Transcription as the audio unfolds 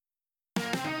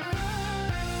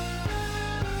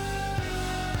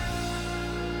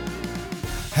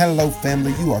Hello,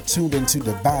 family. You are tuned into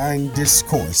Divine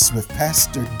Discourse with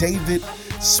Pastor David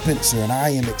Spencer, and I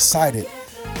am excited,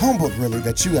 humbled really,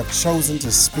 that you have chosen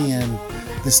to spend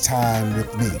this time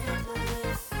with me.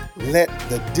 Let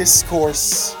the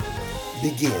discourse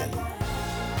begin.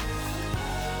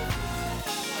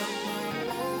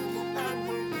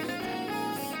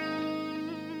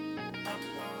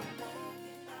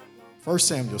 First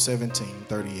Samuel 17,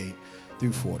 38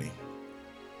 through 40.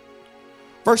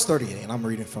 Verse 38, and I'm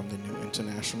reading from the New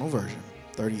International Version,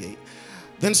 38.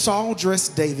 Then Saul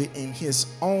dressed David in his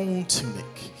own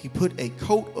tunic. He put a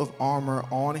coat of armor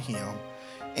on him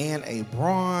and a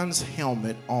bronze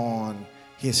helmet on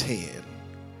his head.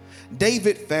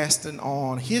 David fastened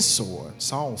on his sword,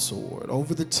 Saul's sword,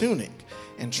 over the tunic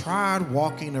and tried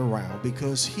walking around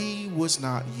because he was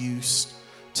not used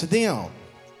to them.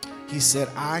 He said,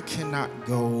 I cannot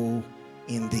go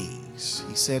in these,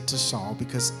 he said to Saul,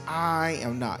 because I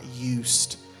am not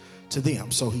used to them.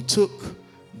 So he took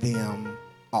them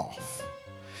off.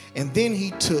 And then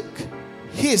he took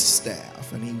his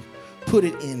staff and he put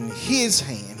it in his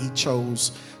hand. He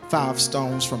chose 5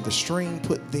 stones from the stream,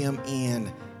 put them in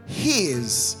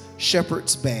his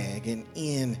shepherd's bag, and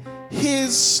in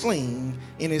his sling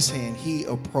in his hand, he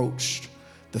approached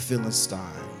the Philistine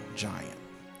giant.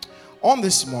 On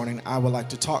this morning, I would like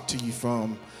to talk to you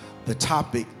from the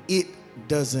topic, it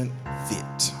doesn't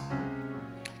fit.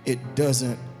 It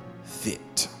doesn't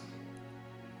fit.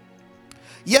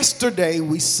 Yesterday,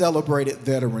 we celebrated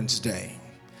Veterans Day.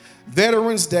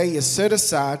 Veterans Day is set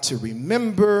aside to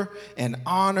remember and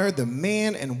honor the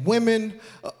men and women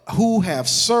who have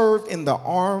served in the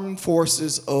armed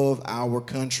forces of our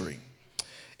country.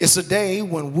 It's a day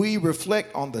when we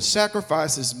reflect on the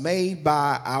sacrifices made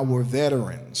by our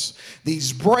veterans.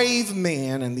 These brave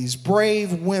men and these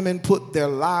brave women put their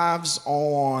lives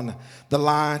on the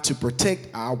line to protect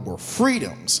our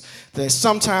freedoms. That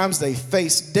sometimes they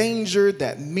face danger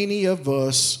that many of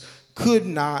us could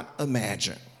not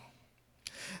imagine.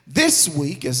 This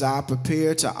week, as I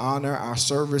prepare to honor our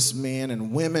servicemen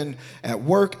and women at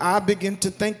work, I begin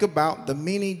to think about the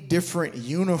many different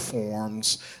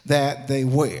uniforms that they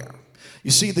wear.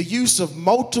 You see, the use of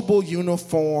multiple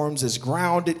uniforms is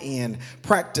grounded in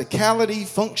practicality,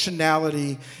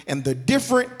 functionality, and the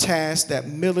different tasks that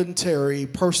military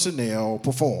personnel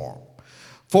perform.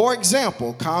 For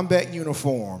example, combat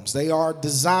uniforms, they are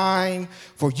designed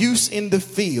for use in the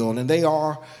field, and they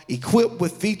are equipped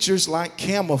with features like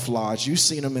camouflage. You've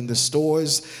seen them in the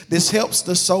stores. This helps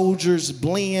the soldiers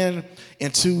blend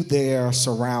into their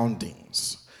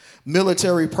surroundings.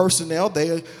 Military personnel,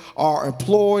 they are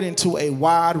employed into a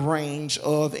wide range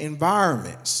of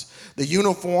environments. The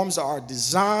uniforms are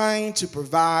designed to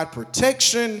provide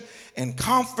protection and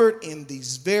comfort in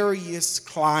these various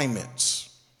climates.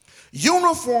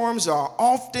 Uniforms are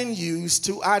often used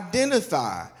to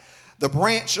identify the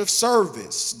branch of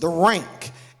service, the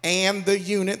rank, and the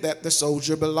unit that the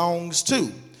soldier belongs to.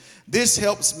 This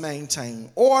helps maintain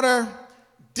order,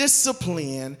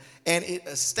 discipline, and it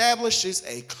establishes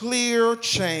a clear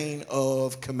chain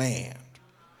of command.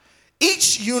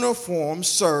 Each uniform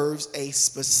serves a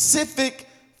specific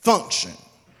function.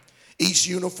 Each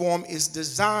uniform is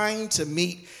designed to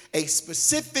meet a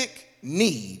specific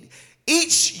need.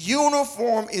 Each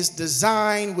uniform is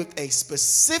designed with a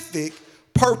specific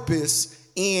purpose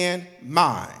in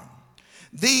mind.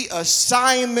 The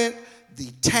assignment, the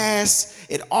task,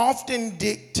 it often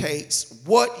dictates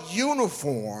what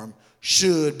uniform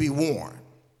should be worn.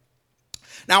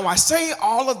 Now, I say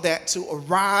all of that to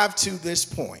arrive to this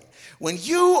point. When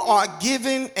you are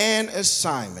given an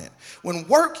assignment, when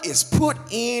work is put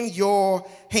in your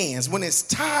hands, when it's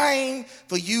time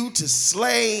for you to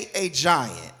slay a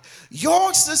giant,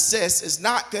 your success is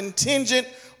not contingent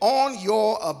on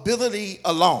your ability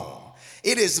alone.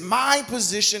 It is my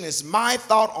position, it's my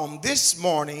thought on this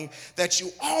morning that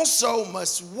you also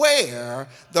must wear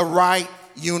the right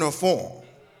uniform.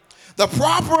 The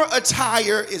proper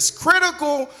attire is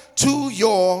critical to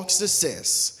your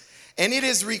success, and it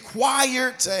is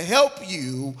required to help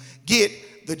you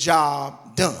get the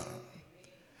job done.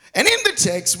 And in the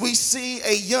text, we see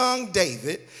a young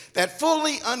David that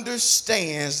fully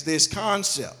understands this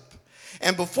concept.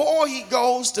 And before he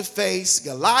goes to face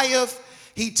Goliath,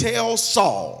 he tells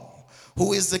Saul,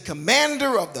 who is the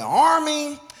commander of the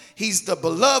army, he's the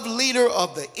beloved leader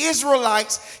of the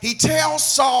Israelites. He tells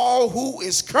Saul, who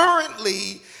is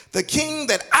currently the king,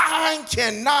 that I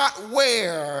cannot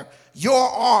wear your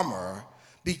armor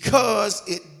because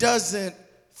it doesn't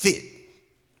fit.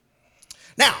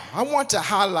 Now, I want to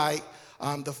highlight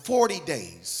the 40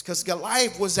 days, because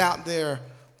Goliath was out there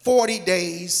 40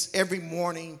 days every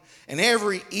morning and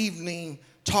every evening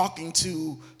talking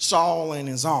to Saul and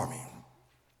his army.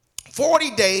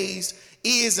 40 days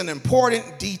is an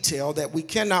important detail that we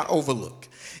cannot overlook.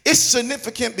 It's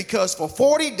significant because for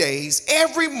 40 days,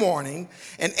 every morning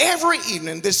and every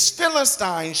evening, this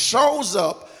Philistine shows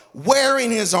up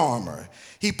wearing his armor.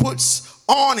 He puts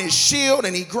on his shield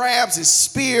and he grabs his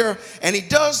spear, and he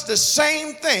does the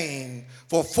same thing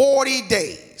for 40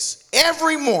 days,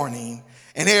 every morning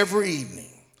and every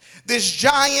evening. This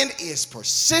giant is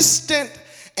persistent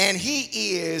and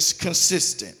he is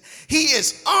consistent. He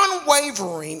is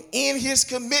unwavering in his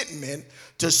commitment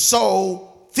to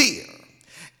sow fear.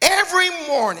 Every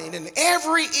morning and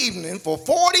every evening for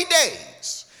 40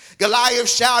 days, Goliath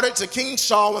shouted to King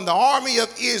Saul and the army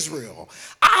of Israel,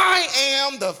 "I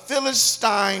am the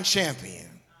Philistine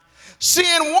champion.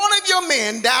 Send one of your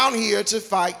men down here to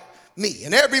fight me."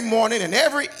 And every morning and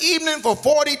every evening for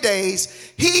 40 days,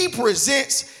 he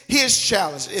presents his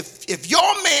challenge. If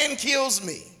your man kills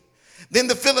me, then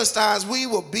the Philistines, we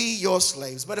will be your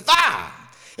slaves. But if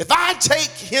I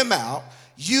take him out,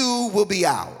 you will be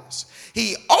ours.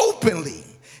 He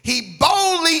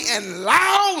boldly and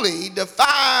loudly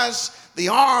defies the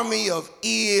army of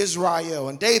Israel.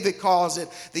 And David calls it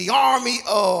the army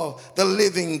of the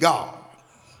living God.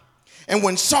 And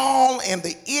when Saul and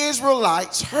the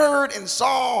Israelites heard and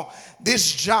saw this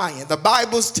giant, the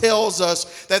Bible tells us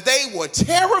that they were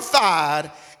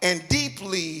terrified and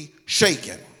deeply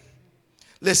shaken.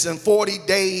 Listen, 40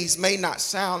 days may not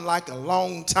sound like a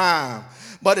long time,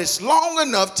 but it's long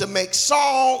enough to make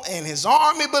Saul and his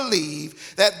army believe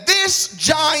that this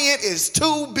giant is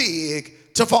too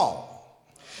big to fall.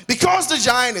 Because the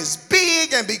giant is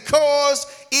big and because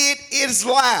it is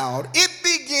loud, it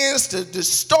begins to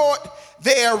distort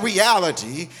their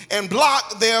reality and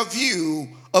block their view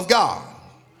of God.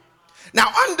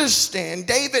 Now understand,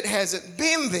 David hasn't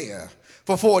been there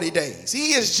for 40 days.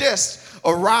 He is just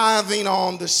arriving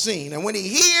on the scene. And when he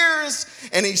hears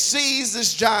and he sees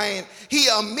this giant, he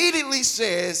immediately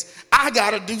says, "I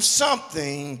got to do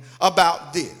something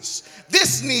about this.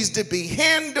 This needs to be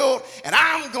handled, and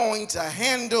I'm going to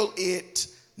handle it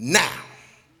now."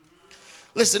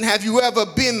 Listen, have you ever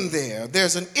been there?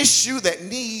 There's an issue that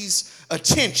needs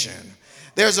attention.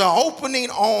 There's an opening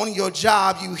on your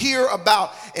job. You hear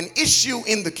about an issue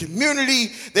in the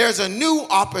community. There's a new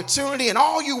opportunity, and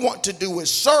all you want to do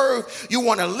is serve. You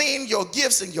want to lend your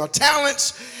gifts and your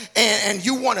talents, and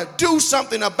you want to do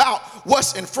something about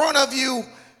what's in front of you,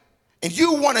 and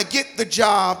you want to get the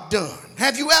job done.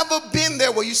 Have you ever been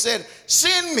there where you said,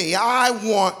 "Send me, I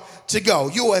want to go"?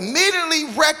 You immediately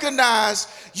recognize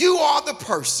you are the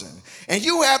person, and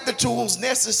you have the tools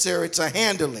necessary to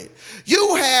handle it.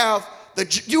 You have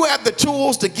the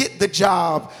tools to get the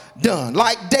job done.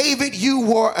 Like David, you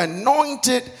were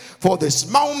anointed for this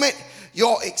moment.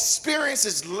 Your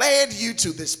experiences led you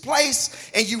to this place,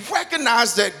 and you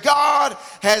recognize that God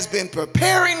has been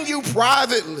preparing you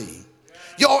privately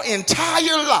your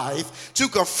entire life to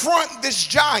confront this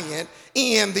giant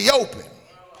in the open.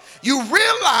 You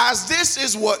realize this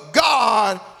is what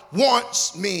God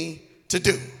wants me to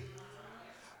do.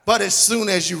 But as soon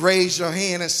as you raise your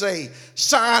hand and say,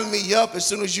 "Sign me up," as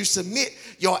soon as you submit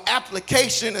your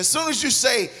application, as soon as you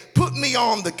say, "Put me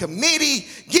on the committee,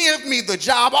 give me the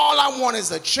job, all I want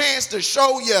is a chance to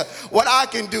show you what I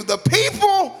can do," the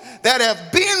people that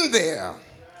have been there,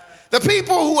 the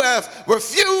people who have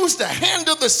refused to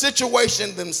handle the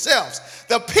situation themselves,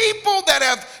 the people that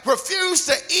have refused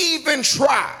to even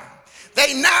try,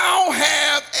 they now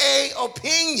have an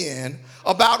opinion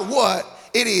about what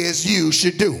it is you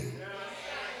should do.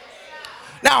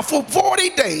 Now, for 40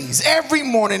 days, every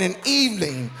morning and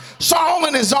evening, Saul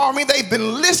and his army, they've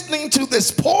been listening to this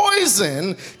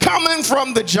poison coming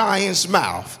from the giant's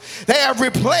mouth. They have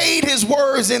replayed his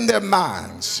words in their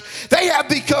minds. They have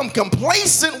become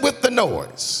complacent with the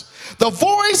noise. The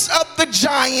voice of the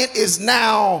giant is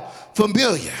now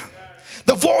familiar.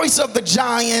 The voice of the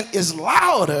giant is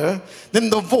louder than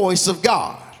the voice of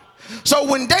God. So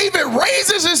when David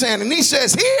raises his hand and he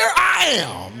says, "Here I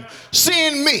am,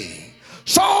 send me,"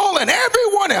 Saul and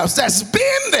everyone else that's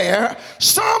been there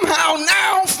somehow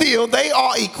now feel they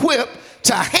are equipped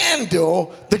to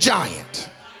handle the giant.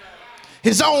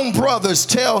 His own brothers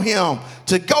tell him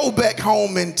to go back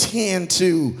home and tend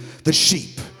to the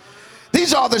sheep.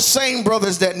 These are the same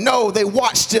brothers that know they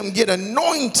watched him get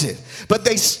anointed, but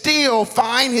they still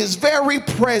find his very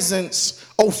presence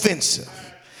offensive.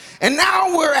 And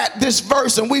now we're at this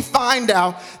verse and we find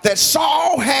out that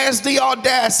Saul has the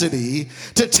audacity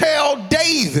to tell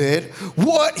David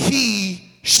what he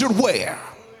should wear.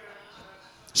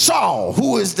 Saul,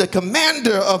 who is the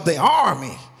commander of the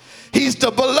army, He's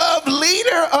the beloved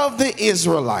leader of the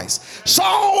Israelites.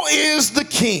 Saul is the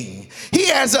king. He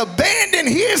has abandoned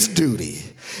his duty.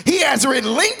 He has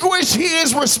relinquished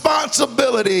his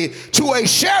responsibility to a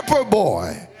shepherd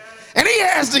boy. And he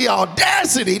has the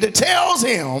audacity to tell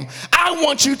him, I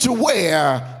want you to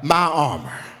wear my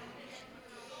armor.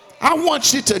 I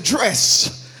want you to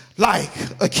dress like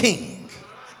a king.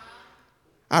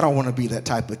 I don't want to be that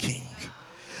type of king.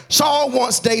 Saul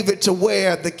wants David to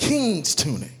wear the king's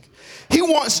tunic. He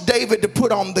wants David to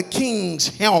put on the king's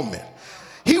helmet.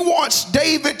 He wants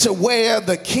David to wear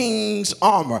the king's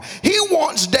armor. He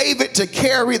wants David to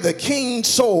carry the king's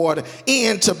sword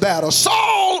into battle.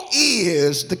 Saul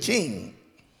is the king,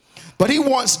 but he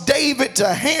wants David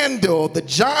to handle the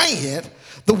giant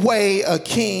the way a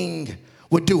king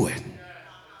would do it.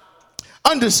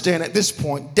 Understand at this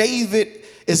point, David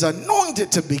is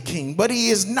anointed to be king, but he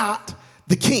is not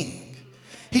the king.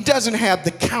 He doesn't have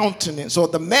the countenance or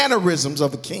the mannerisms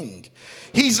of a king.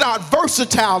 He's not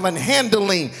versatile in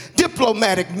handling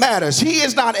diplomatic matters. He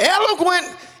is not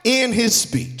eloquent in his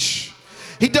speech.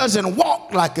 He doesn't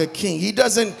walk like a king. He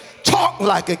doesn't talk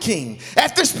like a king.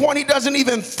 At this point, he doesn't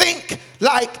even think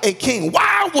like a king.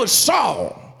 Why would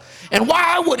Saul and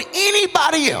why would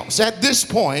anybody else at this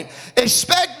point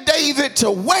expect David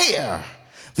to wear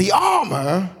the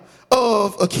armor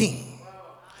of a king?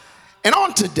 And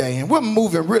on today, and we're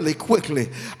moving really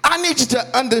quickly, I need you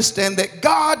to understand that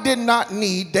God did not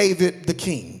need David the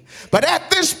king. But at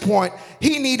this point,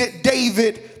 he needed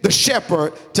David the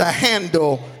shepherd to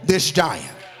handle this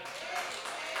giant.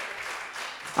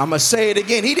 I'm going to say it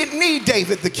again. He didn't need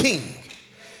David the king.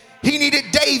 He needed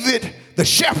David the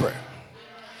shepherd.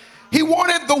 He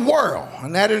wanted the world,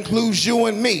 and that includes you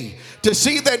and me, to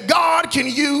see that God can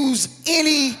use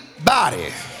anybody.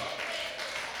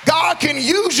 God can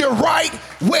use you right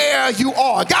where you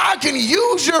are. God can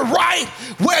use you right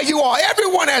where you are.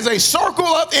 Everyone has a circle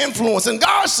of influence, and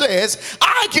God says,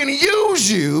 I can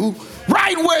use you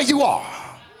right where you are.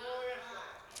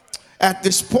 At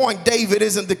this point, David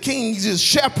isn't the king, he's his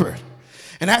shepherd.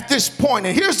 And at this point,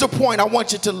 and here's the point I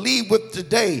want you to leave with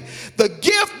today, the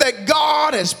gift that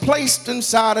God has placed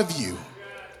inside of you,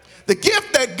 the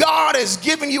gift that God has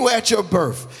given you at your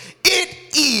birth, it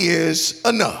is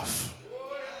enough.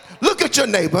 Look at your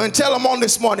neighbor and tell him on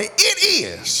this morning, it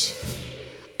is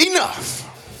enough.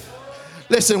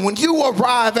 Listen, when you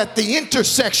arrive at the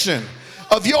intersection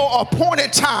of your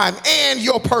appointed time and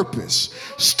your purpose,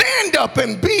 stand up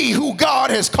and be who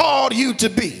God has called you to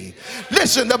be.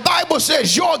 Listen, the Bible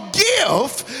says your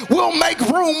gift will make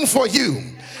room for you.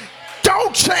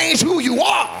 Don't change who you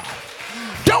are.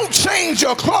 Don't change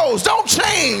your clothes. Don't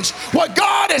change what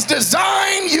God has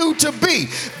designed you to be.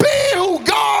 Be who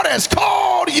God has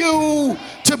called you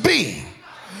to be.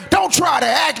 Don't try to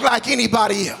act like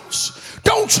anybody else.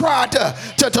 Don't try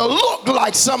to look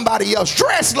like somebody else,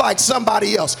 dress like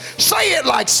somebody else, say it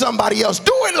like somebody else,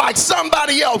 do it like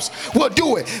somebody else will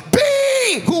do it.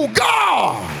 Be who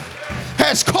God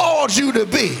has called you to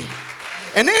be.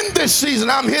 And in this season,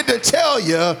 I'm here to tell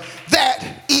you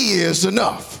that is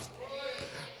enough.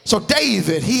 So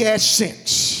David, he has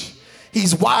sense.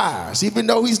 He's wise, even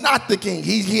though he's not the king.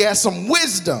 He has some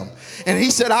wisdom. And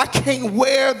he said, I can't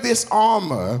wear this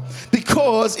armor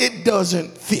because it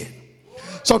doesn't fit.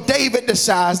 So David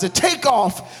decides to take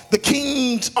off the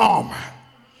king's armor.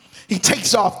 He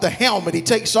takes off the helmet. He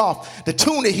takes off the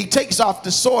tunic. He takes off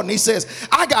the sword. And he says,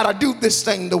 I got to do this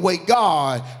thing the way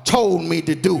God told me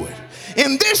to do it.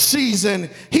 In this season,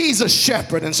 he's a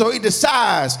shepherd. And so he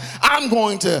decides, I'm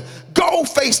going to go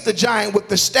face the giant with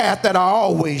the staff that I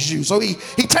always use. So he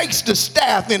takes the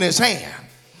staff in his hand.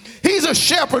 He's a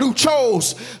shepherd who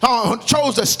chose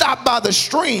to stop by the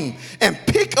stream and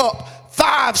pick up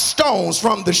 5 stones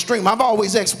from the stream. I've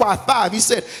always asked why 5. He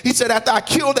said after I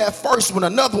kill that first one,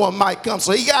 another one might come.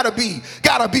 So he gotta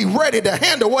be ready to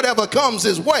handle whatever comes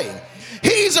his way.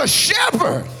 He's a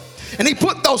shepherd. And he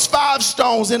put those 5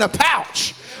 stones in a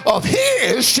pouch of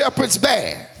his shepherd's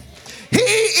bag. He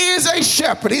is a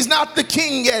shepherd. He's not the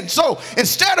king yet. So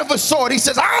instead of a sword, he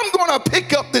says, I'm going to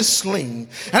pick up this sling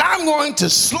and I'm going to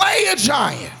slay a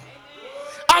giant.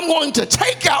 I'm going to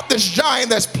take out this giant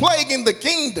that's plaguing the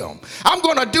kingdom. I'm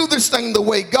going to do this thing the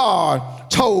way God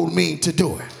told me to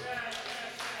do it.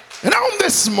 And on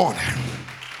this morning,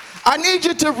 I need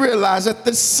you to realize that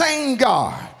the same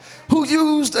God who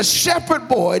used a shepherd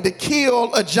boy to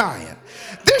kill a giant,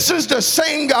 this is the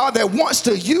same God that wants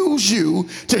to use you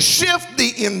to shift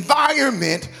the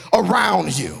environment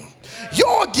around you.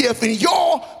 Your gift and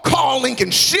your calling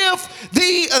can shift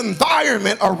the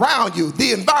environment around you,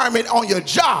 the environment on your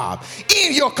job,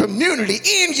 in your community,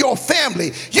 in your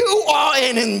family. You are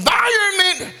an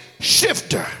environment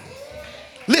shifter.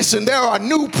 Listen, there are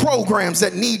new programs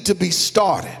that need to be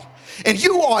started. And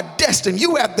you are destined.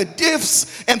 You have the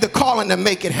gifts and the calling to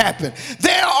make it happen.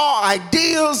 There are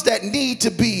ideals that need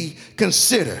to be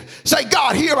considered. Say,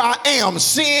 God, here I am.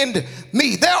 Send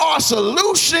me. There are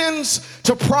solutions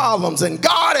to problems, and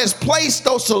God has placed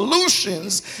those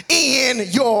solutions in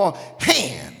your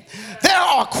hand. There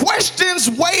are questions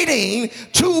waiting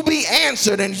to be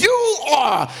answered, and you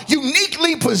are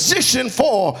uniquely positioned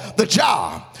for the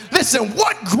job. Listen,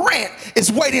 what grant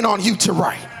is waiting on you to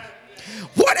write?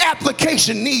 What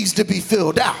application needs to be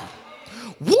filled out?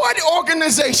 What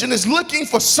organization is looking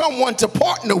for someone to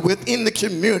partner with in the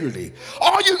community?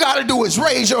 All you got to do is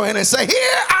raise your hand and say,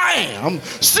 here I am,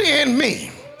 send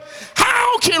me.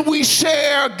 How can we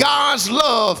share God's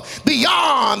love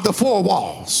beyond the four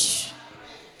walls?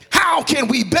 How can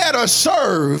we better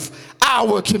serve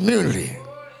our community?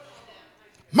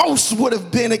 Most would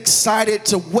have been excited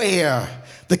to wear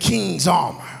the king's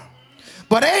armor.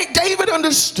 But David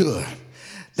understood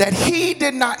that he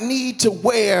did not need to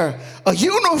wear a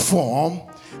uniform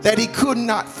that he could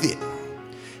not fit.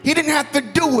 He didn't have to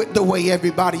do it the way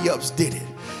everybody else did it.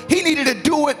 He needed to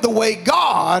do it the way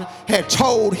God had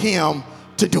told him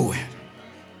to do it.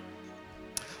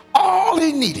 All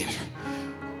he needed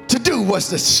to do was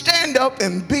to stand up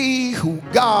and be who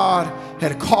God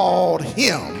had called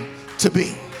him to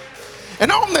be.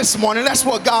 And on this morning, that's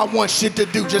what God wants you to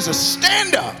do, just to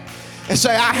stand up and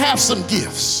say, I have some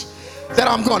gifts that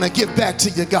I'm going to give back to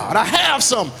you, God. I have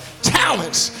some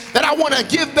talents that I want to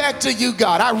give back to you,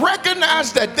 God. I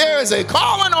recognize that there is a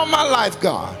calling on my life,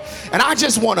 God, and I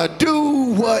just want to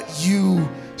do what you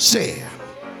said.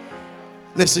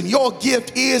 Listen, your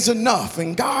gift is enough,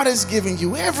 and God is giving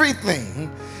you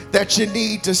everything that you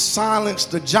need to silence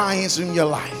the giants in your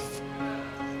life.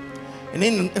 And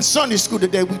in Sunday school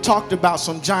today, we talked about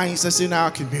some giants that's in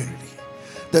our community.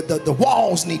 The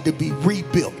walls need to be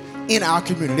rebuilt in our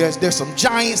community. There's some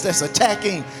giants that's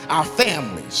attacking our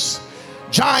families.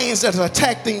 Giants that's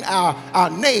attacking our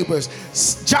neighbors.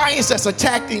 Giants that's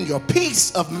attacking your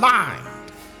peace of mind.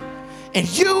 And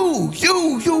you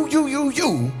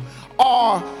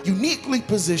are uniquely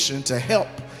positioned to help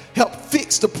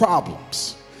fix the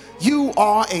problems. You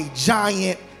are a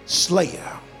giant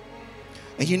slayer.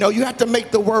 And you have to make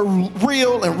the word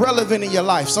real and relevant in your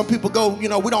life. Some people go, we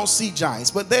don't see giants,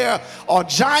 but there are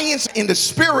giants in the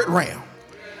spirit realm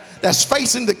that's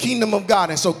facing the kingdom of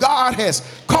God. And so God has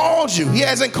called you. He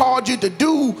hasn't called you to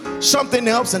do something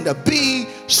else and to be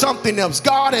something else.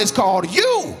 God has called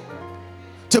you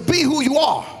to be who you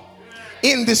are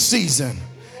in this season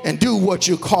and do what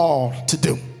you're called to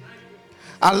do.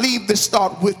 I leave this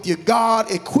thought with you.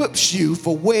 God equips you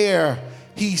for where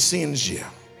he sends you.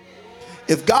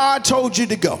 If God told you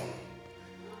to go,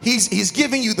 he's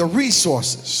giving you the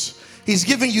resources. He's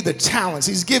giving you the talents.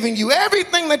 He's giving you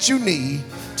everything that you need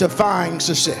to find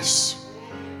success.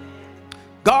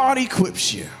 God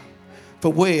equips you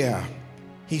for where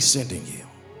he's sending you.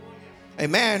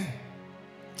 Amen.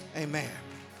 Amen.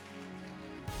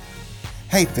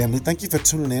 Hey family, thank you for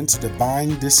tuning in to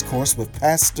Divine Discourse with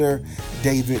Pastor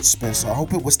David Spencer. I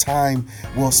hope it was time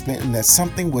well spent and that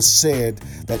something was said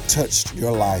that touched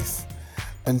your life.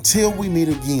 Until we meet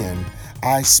again,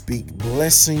 I speak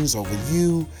blessings over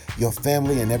you, your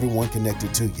family, and everyone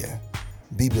connected to you.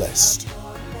 Be blessed.